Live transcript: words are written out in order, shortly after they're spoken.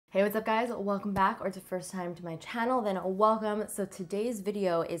Hey, what's up guys? Welcome back, or it's the first time to my channel, then welcome. So today's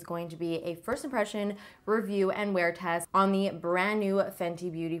video is going to be a first impression review and wear test on the brand new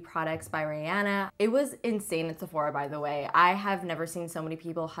Fenty Beauty products by Rihanna. It was insane at Sephora, by the way. I have never seen so many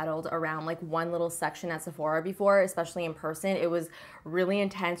people huddled around like one little section at Sephora before, especially in person. It was really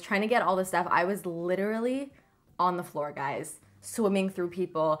intense trying to get all this stuff. I was literally on the floor, guys, swimming through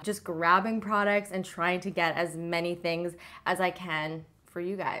people, just grabbing products and trying to get as many things as I can for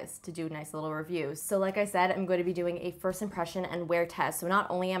you guys to do nice little reviews. So like I said, I'm going to be doing a first impression and wear test. So not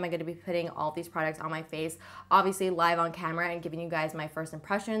only am I going to be putting all these products on my face, obviously live on camera and giving you guys my first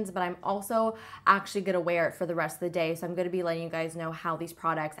impressions, but I'm also actually going to wear it for the rest of the day. So I'm going to be letting you guys know how these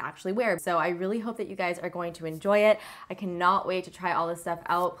products actually wear. So I really hope that you guys are going to enjoy it. I cannot wait to try all this stuff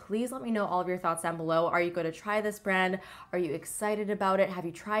out. Please let me know all of your thoughts down below. Are you going to try this brand? Are you excited about it? Have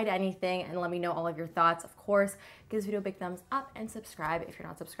you tried anything? And let me know all of your thoughts. Of course, give this video a big thumbs up and subscribe if you're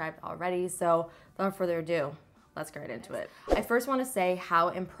not subscribed already. So without further ado, let's get right into it. I first want to say how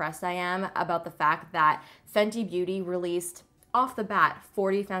impressed I am about the fact that Fenty Beauty released off the bat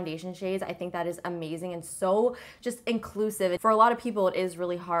 40 foundation shades. I think that is amazing and so just inclusive. For a lot of people, it is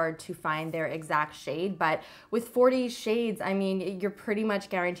really hard to find their exact shade, but with 40 shades, I mean, you're pretty much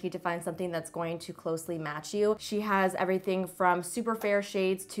guaranteed to find something that's going to closely match you. She has everything from super fair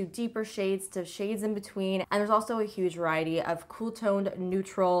shades to deeper shades to shades in between, and there's also a huge variety of cool toned,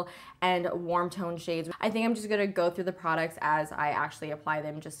 neutral, and warm tone shades. I think I'm just gonna go through the products as I actually apply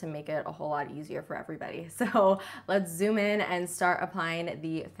them just to make it a whole lot easier for everybody. So let's zoom in and start applying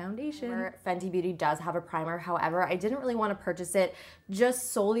the foundation. Fenty Beauty does have a primer. However, I didn't really want to purchase it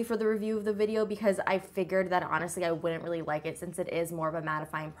just solely for the review of the video because I figured that honestly I wouldn't really like it since it is more of a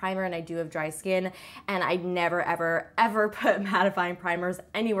mattifying primer and I do have dry skin and I never ever put mattifying primers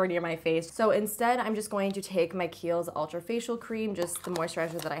anywhere near my face. So instead I'm just going to take my Kiehl's Ultra Facial Cream, just the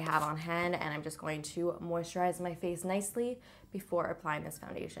moisturizer that I have on hand, and I'm just going to moisturize my face nicely before applying this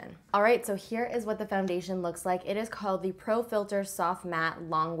foundation. All right, so here is what the foundation looks like. It is called the Pro Filt'r Soft Matte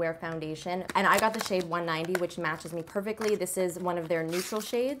Long Wear Foundation, and I got the shade 190, which matches me perfectly. This is one of their neutral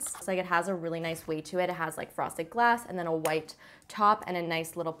shades. It's like it has a really nice weight to it. It has like frosted glass and then a white top and a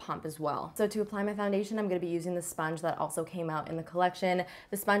nice little pump as well. So to apply my foundation, I'm gonna be using the sponge that also came out in the collection.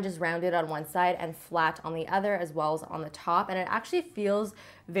 The sponge is rounded on one side and flat on the other, as well as on the top, and it actually feels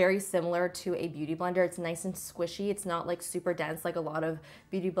very similar to a beauty blender. It's nice and squishy. It's not like super dense like a lot of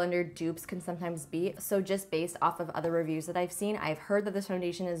beauty blender dupes can sometimes be. So just based off of other reviews that I've seen, I've heard that this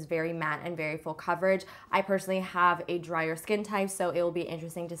foundation is very matte and very full coverage. I personally have a drier skin type, so it will be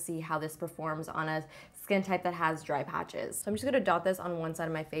interesting to see how this performs on a skin type that has dry patches. So I'm just gonna dot this on one side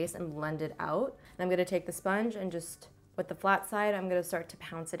of my face and blend it out. And I'm gonna take the sponge and just, with the flat side, I'm gonna start to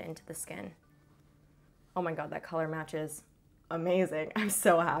pounce it into the skin. Oh my God, that color matches amazing. I'm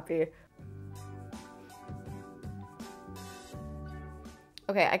so happy.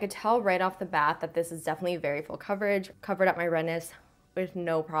 Okay, I could tell right off the bat that this is definitely very full coverage. Covered up my redness with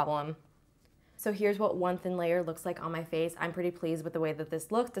no problem. So here's what one thin layer looks like on my face. I'm pretty pleased with the way that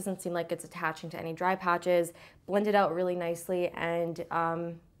this looks. Doesn't seem like it's attaching to any dry patches. Blended out really nicely, and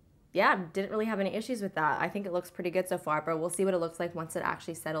yeah, didn't really have any issues with that. I think it looks pretty good so far, but we'll see what it looks like once it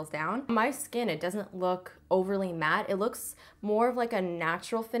actually settles down. My skin, it doesn't look overly matte. It looks more of like a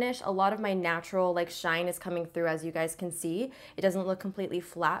natural finish. A lot of my natural like shine is coming through, as you guys can see. It doesn't look completely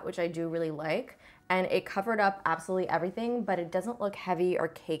flat, which I do really like. And it covered up absolutely everything, but it doesn't look heavy or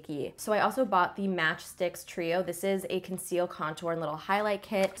cakey. So I also bought the Match Sticks Trio. This is a conceal, contour, and little highlight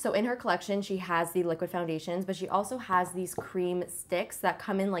kit. So in her collection, she has the liquid foundations, but she also has these cream sticks that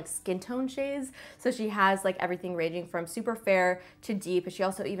come in like skin tone shades. So she has like everything ranging from super fair to deep, but she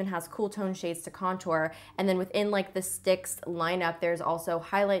also even has cool tone shades to contour. And then within like the sticks lineup, there's also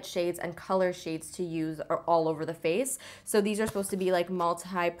highlight shades and color shades to use all over the face. So these are supposed to be like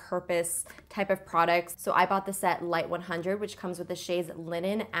multi-purpose type of products. So I bought the set Light 100, which comes with the shades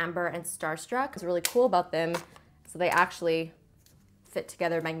Linen, Amber, and Starstruck. What's really cool about them, so they actually fit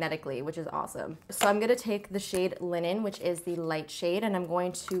together magnetically, which is awesome. So I'm gonna take the shade Linen, which is the light shade, and I'm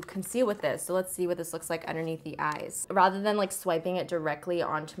going to conceal with this. So let's see what this looks like underneath the eyes. Rather than like swiping it directly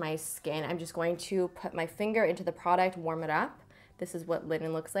onto my skin, I'm just going to put my finger into the product, warm it up. This is what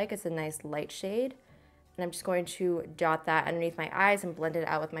Linen looks like. It's a nice light shade. And I'm just going to dot that underneath my eyes and blend it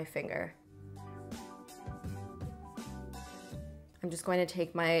out with my finger. I'm just going to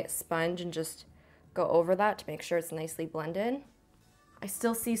take my sponge and just go over that to make sure it's nicely blended. I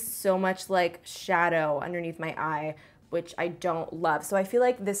still see so much like shadow underneath my eye, which I don't love. So I feel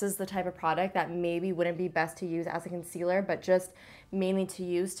like this is the type of product that maybe wouldn't be best to use as a concealer, but just mainly to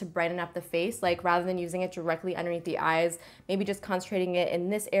use to brighten up the face. Like rather than using it directly underneath the eyes, maybe just concentrating it in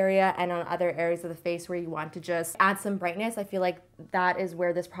this area and on other areas of the face where you want to just add some brightness. I feel like that is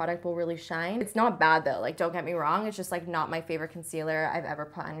where this product will really shine. It's not bad though, like don't get me wrong, it's just like not my favorite concealer I've ever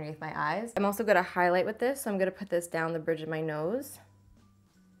put underneath my eyes. I'm also gonna highlight with this, so I'm gonna put this down the bridge of my nose.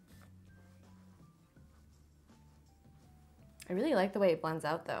 I really like the way it blends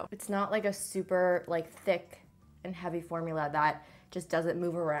out though. It's not like a super like thick and heavy formula that just doesn't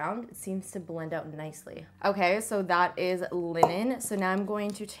move around. It seems to blend out nicely. Okay, so that is Linen. So now I'm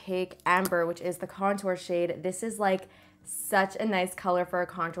going to take Amber, which is the contour shade. This is like such a nice color for a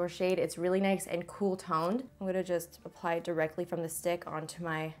contour shade. It's really nice and cool toned. I'm gonna just apply it directly from the stick onto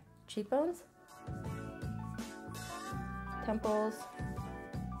my cheekbones, temples,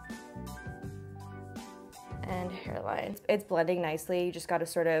 and hairline. It's blending nicely. You just gotta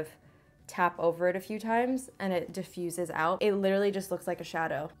sort of tap over it a few times and it diffuses out. It literally just looks like a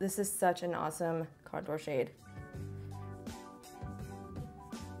shadow. This is such an awesome contour shade.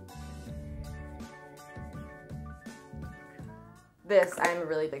 This I'm a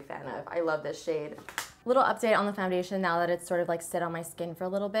really big fan of. I love this shade. Little update on the foundation now that it's sort of like sit on my skin for a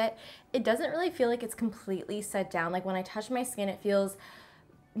little bit. It doesn't really feel like it's completely set down. Like when I touch my skin, it feels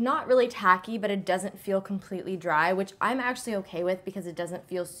not really tacky, but it doesn't feel completely dry, which I'm actually okay with because it doesn't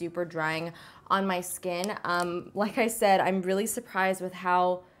feel super drying on my skin. Like I said, I'm really surprised with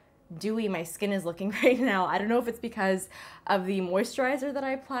how dewy my skin is looking right now. I don't know if it's because of the moisturizer that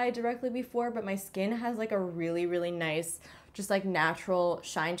I applied directly before, but my skin has like a really, really nice, just like natural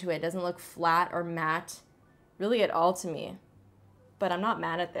shine to it. It doesn't look flat or matte really at all to me. But I'm not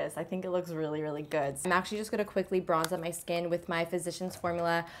mad at this. I think it looks really, really good. I'm actually just gonna quickly bronze up my skin with my Physicians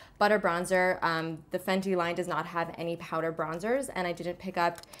Formula Butter Bronzer. The Fenty line does not have any powder bronzers, and I didn't pick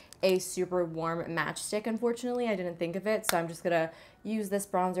up a super warm matchstick, unfortunately. I didn't think of it, so I'm just gonna use this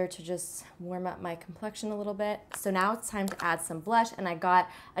bronzer to just warm up my complexion a little bit. So now it's time to add some blush, and I got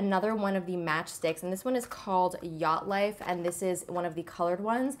another one of the matchsticks, and this one is called Yacht Life, and this is one of the colored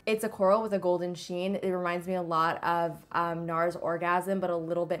ones. It's a coral with a golden sheen. It reminds me a lot of NARS Orgasm, but a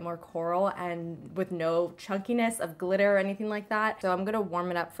little bit more coral and with no chunkiness of glitter or anything like that. So I'm gonna warm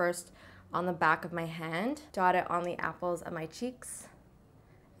it up first on the back of my hand, dot it on the apples of my cheeks,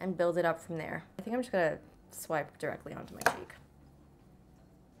 and build it up from there. I think I'm just gonna swipe directly onto my cheek.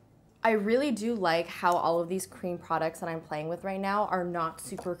 I really do like how all of these cream products that I'm playing with right now are not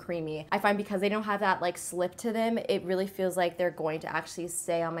super creamy. I find because they don't have that like slip to them, it really feels like they're going to actually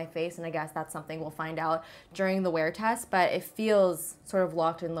stay on my face, and I guess that's something we'll find out during the wear test, but it feels sort of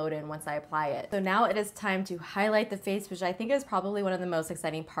locked and loaded once I apply it. So now it is time to highlight the face, which I think is probably one of the most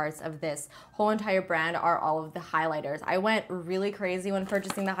exciting parts of this whole entire brand are all of the highlighters. I went really crazy when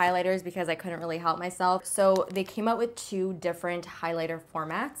purchasing the highlighters because I couldn't really help myself. So they came out with two different highlighter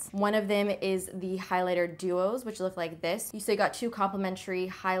formats. One of them is the highlighter duos, which look like this. So you got two complementary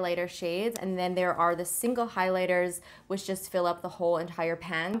highlighter shades, and then there are the single highlighters, which just fill up the whole entire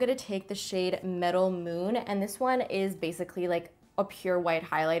pan. I'm gonna take the shade Metal Moon, and this one is basically like a pure white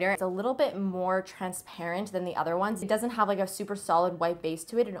highlighter. It's a little bit more transparent than the other ones. It doesn't have like a super solid white base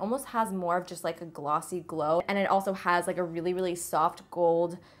to it. It almost has more of just like a glossy glow, and it also has like a really, really soft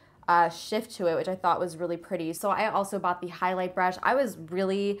gold shift to it, which I thought was really pretty. So I also bought the highlight brush. I was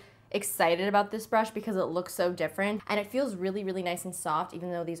really excited about this brush because it looks so different and it feels really, really nice and soft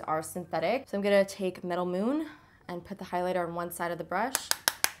even though these are synthetic. So I'm gonna take Metal Moon and put the highlighter on one side of the brush,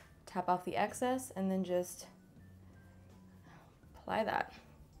 tap off the excess, and then just apply that.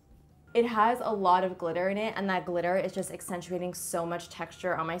 It has a lot of glitter in it, and that glitter is just accentuating so much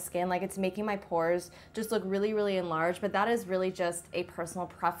texture on my skin. Like it's making my pores just look really, really enlarged, but that is really just a personal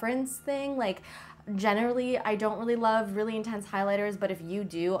preference thing. Like generally, I don't really love really intense highlighters, but if you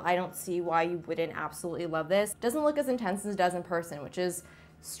do, I don't see why you wouldn't absolutely love this. It doesn't look as intense as it does in person, which is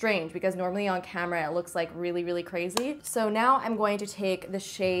strange because normally on camera it looks like really, really crazy. So now I'm going to take the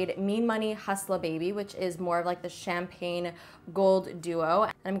shade Mean Money Hustla Baby, which is more of like the champagne gold duo.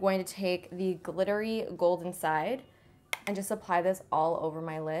 And I'm going to take the glittery golden side and just apply this all over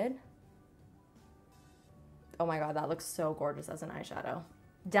my lid. Oh my God, that looks so gorgeous as an eyeshadow.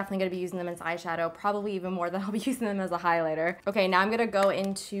 Definitely gonna be using them as eyeshadow, probably even more than I'll be using them as a highlighter. Okay, now I'm gonna go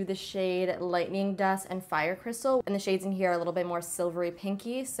into the shade Lightning Dust and Fire Crystal, and the shades in here are a little bit more silvery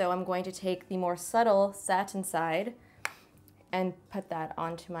pinky, so I'm going to take the more subtle satin side and put that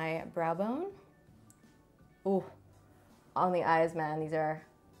onto my brow bone. Ooh, on the eyes, man, these are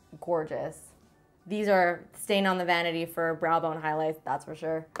gorgeous. These are staying on the vanity for brow bone highlights, that's for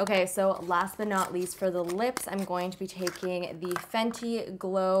sure. Okay, so last but not least for the lips, I'm going to be taking the Fenty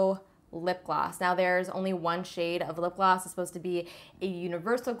Glow lip gloss. Now there's only one shade of lip gloss. It's supposed to be a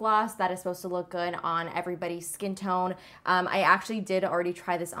universal gloss that is supposed to look good on everybody's skin tone. I actually did already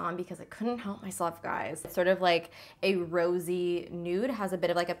try this on because I couldn't help myself, guys. It's sort of like a rosy nude, has a bit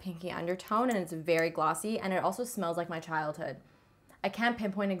of like a pinky undertone, and it's very glossy, and it also smells like my childhood. I can't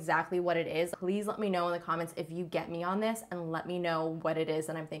pinpoint exactly what it is. Please let me know in the comments if you get me on this, and let me know what it is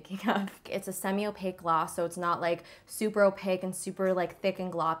that I'm thinking of. It's a semi-opaque gloss, so it's not like super opaque and super like thick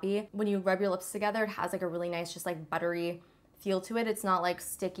and gloppy. When you rub your lips together, it has like a really nice, just like buttery feel to it. It's not like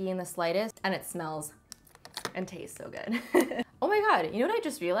sticky in the slightest, and it smells and tastes so good. Oh my God, you know what I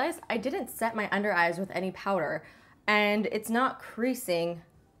just realized? I didn't set my under eyes with any powder, and it's not creasing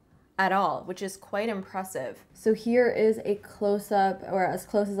at all, which is quite impressive. So here is a close-up, or as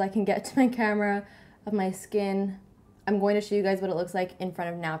close as I can get to my camera, of my skin. I'm going to show you guys what it looks like in front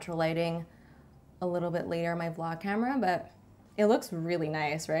of natural lighting a little bit later on my vlog camera, but it looks really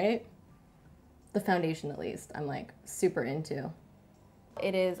nice, right? The foundation, at least, I'm like super into.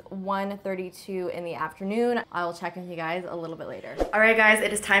 It is 1:32 in the afternoon. I will check with you guys a little bit later. All right, guys,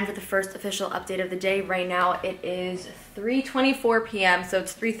 it is time for the first official update of the day. Right now, it is 3:24 p.m., so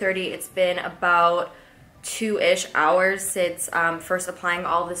it's 3:30. It's been about 2-ish hours since first applying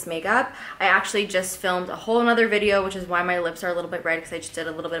all this makeup. I actually just filmed a whole nother video, which is why my lips are a little bit red, because I just did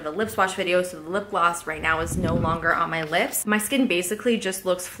a little bit of a lip swatch video, so the lip gloss right now is no longer on my lips. My skin basically just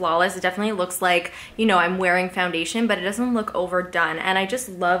looks flawless. It definitely looks like, you know, I'm wearing foundation, but it doesn't look overdone, and I just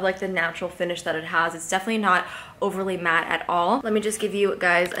love like the natural finish that it has. It's definitely not overly matte at all. Let me just give you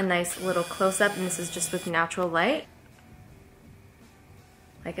guys a nice little close-up, and this is just with natural light.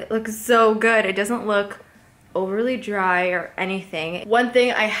 Like, it looks so good. It doesn't look overly dry or anything. One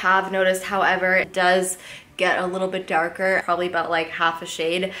thing I have noticed, however, it does get a little bit darker, probably about like half a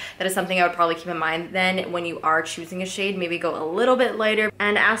shade. That is something I would probably keep in mind then when you are choosing a shade, maybe go a little bit lighter.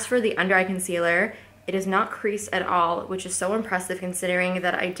 And as for the under eye concealer, it is not creased at all, which is so impressive considering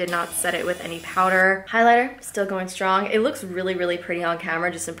that I did not set it with any powder. Highlighter, still going strong. It looks really, really pretty on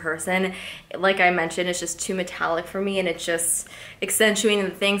camera, just in person. Like I mentioned, it's just too metallic for me, and it's just accentuating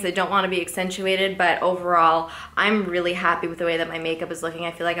the things that don't want to be accentuated, but overall, I'm really happy with the way that my makeup is looking.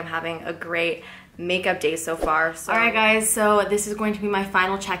 I feel like I'm having a great makeup day so far. So. All right, guys, so this is going to be my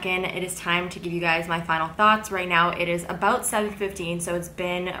final check-in. It is time to give you guys my final thoughts. Right now it is about 7:15, so it's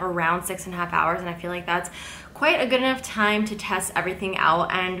been around 6.5 hours, and I feel like that's quite a good enough time to test everything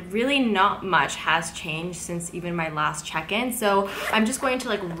out, and really not much has changed since even my last check-in. So I'm just going to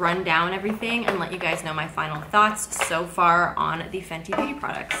like run down everything and let you guys know my final thoughts so far on the Fenty Beauty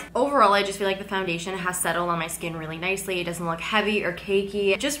products. Overall, I just feel like the foundation has settled on my skin really nicely. It doesn't look heavy or cakey.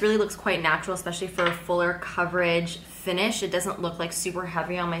 It just really looks quite natural, especially for a fuller coverage finish. It doesn't look like super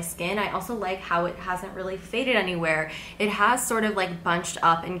heavy on my skin. I also like how it hasn't really faded anywhere. It has sort of like bunched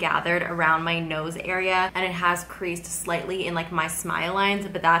up and gathered around my nose area, and it has creased slightly in like my smile lines,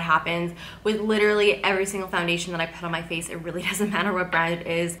 but that happens with literally every single foundation that I put on my face. It really doesn't matter what brand it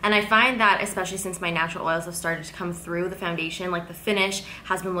is. And I find that especially since my natural oils have started to come through the foundation, like the finish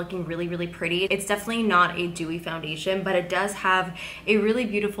has been looking really, really pretty. It's definitely not a dewy foundation, but it does have a really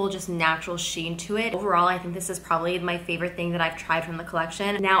beautiful, just natural sheen to it. Overall, I think this is probably my favorite thing that I've tried from the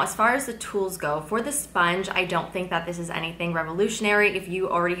collection. Now, as far as the tools go, for the sponge, I don't think that this is anything revolutionary. If you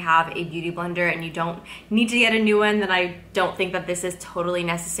already have a beauty blender and you don't need to get a new one, then I don't think that this is totally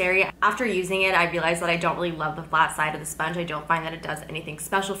necessary. After using it, I realized that I don't really love the flat side of the sponge. I don't find that it does anything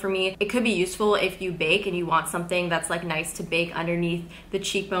special for me. It could be useful if you bake and you want something that's like nice to bake underneath the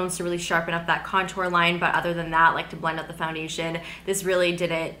cheekbones to really sharpen up that contour line, but other than that, like to blend out the foundation, this really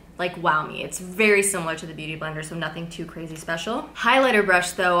didn't like wow me. It's very similar to the Beauty Blender, so nothing too crazy special. Highlighter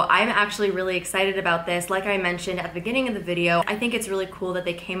brush though, I'm actually really excited about this. Like I mentioned at the beginning of the video, I think it's really cool that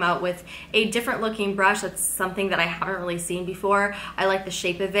they came out with a different looking brush. That's something that I haven't really seen before. I like the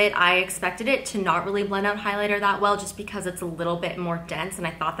shape of it. I expected it to not really blend out highlighter that well, just because it's a little bit more dense, and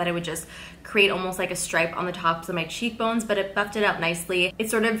I thought that it would just create almost like a stripe on the tops of my cheekbones, but it buffed it out nicely. It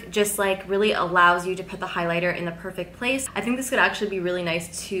sort of just like really allows you to put the highlighter in the perfect place. I think this could actually be really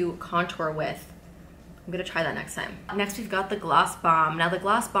nice to contour with. I'm gonna try that next time. Next, we've got the Gloss Bomb. Now, the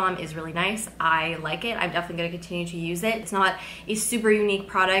Gloss Bomb is really nice. I like it. I'm definitely gonna continue to use it. It's not a super unique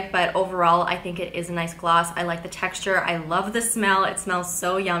product, but overall, I think it is a nice gloss. I like the texture. I love the smell. It smells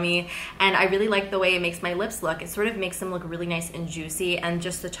so yummy, and I really like the way it makes my lips look. It sort of makes them look really nice and juicy, and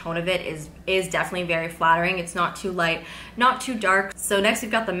just the tone of it is definitely very flattering. It's not too light, not too dark. So next, we've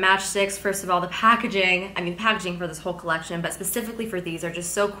got the matchsticks. First of all, the packaging. I mean, packaging for this whole collection, but specifically for these are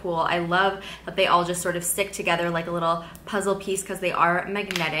just so cool. I love that they all just sort of stick together like a little puzzle piece because they are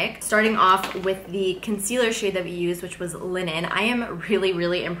magnetic. Starting off with the concealer shade that we used, which was Linen. I am really,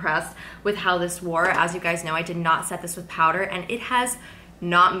 really impressed with how this wore. As you guys know, I did not set this with powder, and it has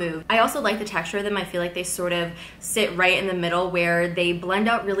not moved. I also like the texture of them. I feel like they sort of sit right in the middle where they blend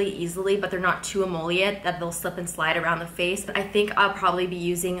out really easily, but they're not too emollient that they'll slip and slide around the face. I think I'll probably be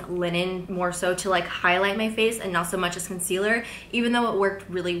using Linen more so to like highlight my face and not so much as concealer, even though it worked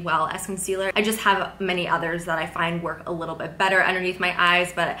really well as concealer. I just have many others that I find work a little bit better underneath my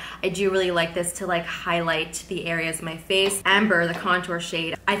eyes, but I do really like this to like highlight the areas of my face. Amber, the contour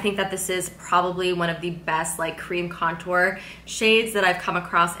shade. I think that this is probably one of the best like cream contour shades that I've come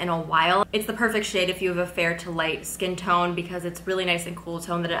across in a while. It's the perfect shade if you have a fair to light skin tone because it's really nice and cool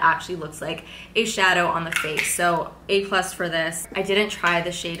tone that it actually looks like a shadow on the face. So A+ for this. I didn't try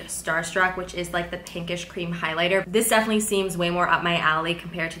the shade Starstruck, which is like the pinkish cream highlighter. This definitely seems way more up my alley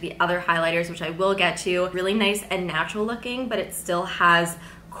compared to the other highlighters, which I will get to. Really nice and natural looking, but it still has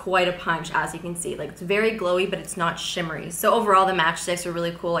quite a punch, as you can see. Like, it's very glowy, but it's not shimmery. So overall, the matchsticks are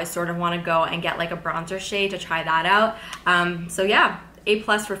really cool. I sort of want to go and get like a bronzer shade to try that out. So yeah, A+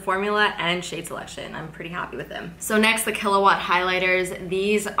 for formula and shade selection. I'm pretty happy with them. So next, the Killawatt highlighters.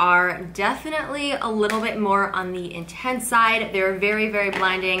 These are definitely a little bit more on the intense side. They're very, very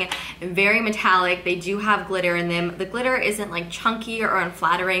blinding, very metallic. They do have glitter in them. The glitter isn't like chunky or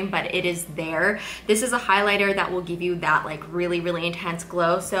unflattering, but it is there. This is a highlighter that will give you that like really, really intense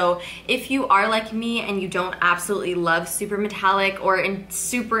glow. So if you are like me and you don't absolutely love super metallic or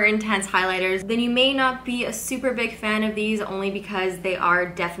super intense highlighters, then you may not be a super big fan of these, only because they are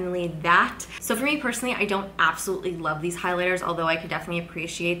definitely that. So for me personally, I don't absolutely love these highlighters, although I could definitely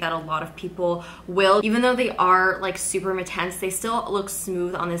appreciate that a lot of people will. Even though they are like super intense, they still look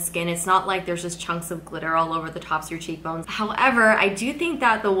smooth on the skin. It's not like there's just chunks of glitter all over the tops of your cheekbones. However, I do think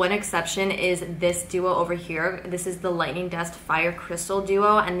that the one exception is this duo over here. This is the Lightning Dust Fire Crystal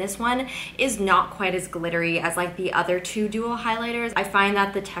duo, and this one is not quite as glittery as like the other two duo highlighters. I find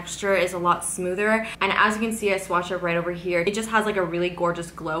that the texture is a lot smoother, and as you can see, I swatched it right over here. It just has like a really gorgeous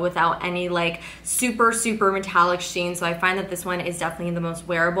glow without any like super metallic sheen. So I find that this one is definitely the most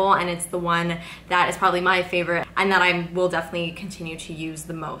wearable, and it's the one that is probably my favorite and that I will definitely continue to use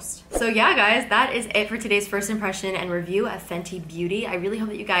the most. So yeah guys, that is it for today's first impression and review of Fenty Beauty. I really hope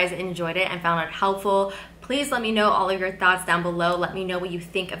that you guys enjoyed it and found it helpful. Please let me know all of your thoughts down below. Let me know what you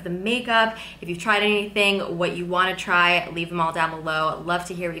think of the makeup. If you've tried anything, what you want to try, leave them all down below. Love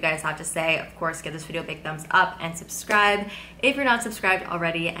to hear what you guys have to say. Of course, give this video a big thumbs up and subscribe if you're not subscribed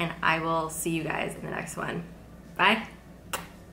already, and I will see you guys in the next one. Bye.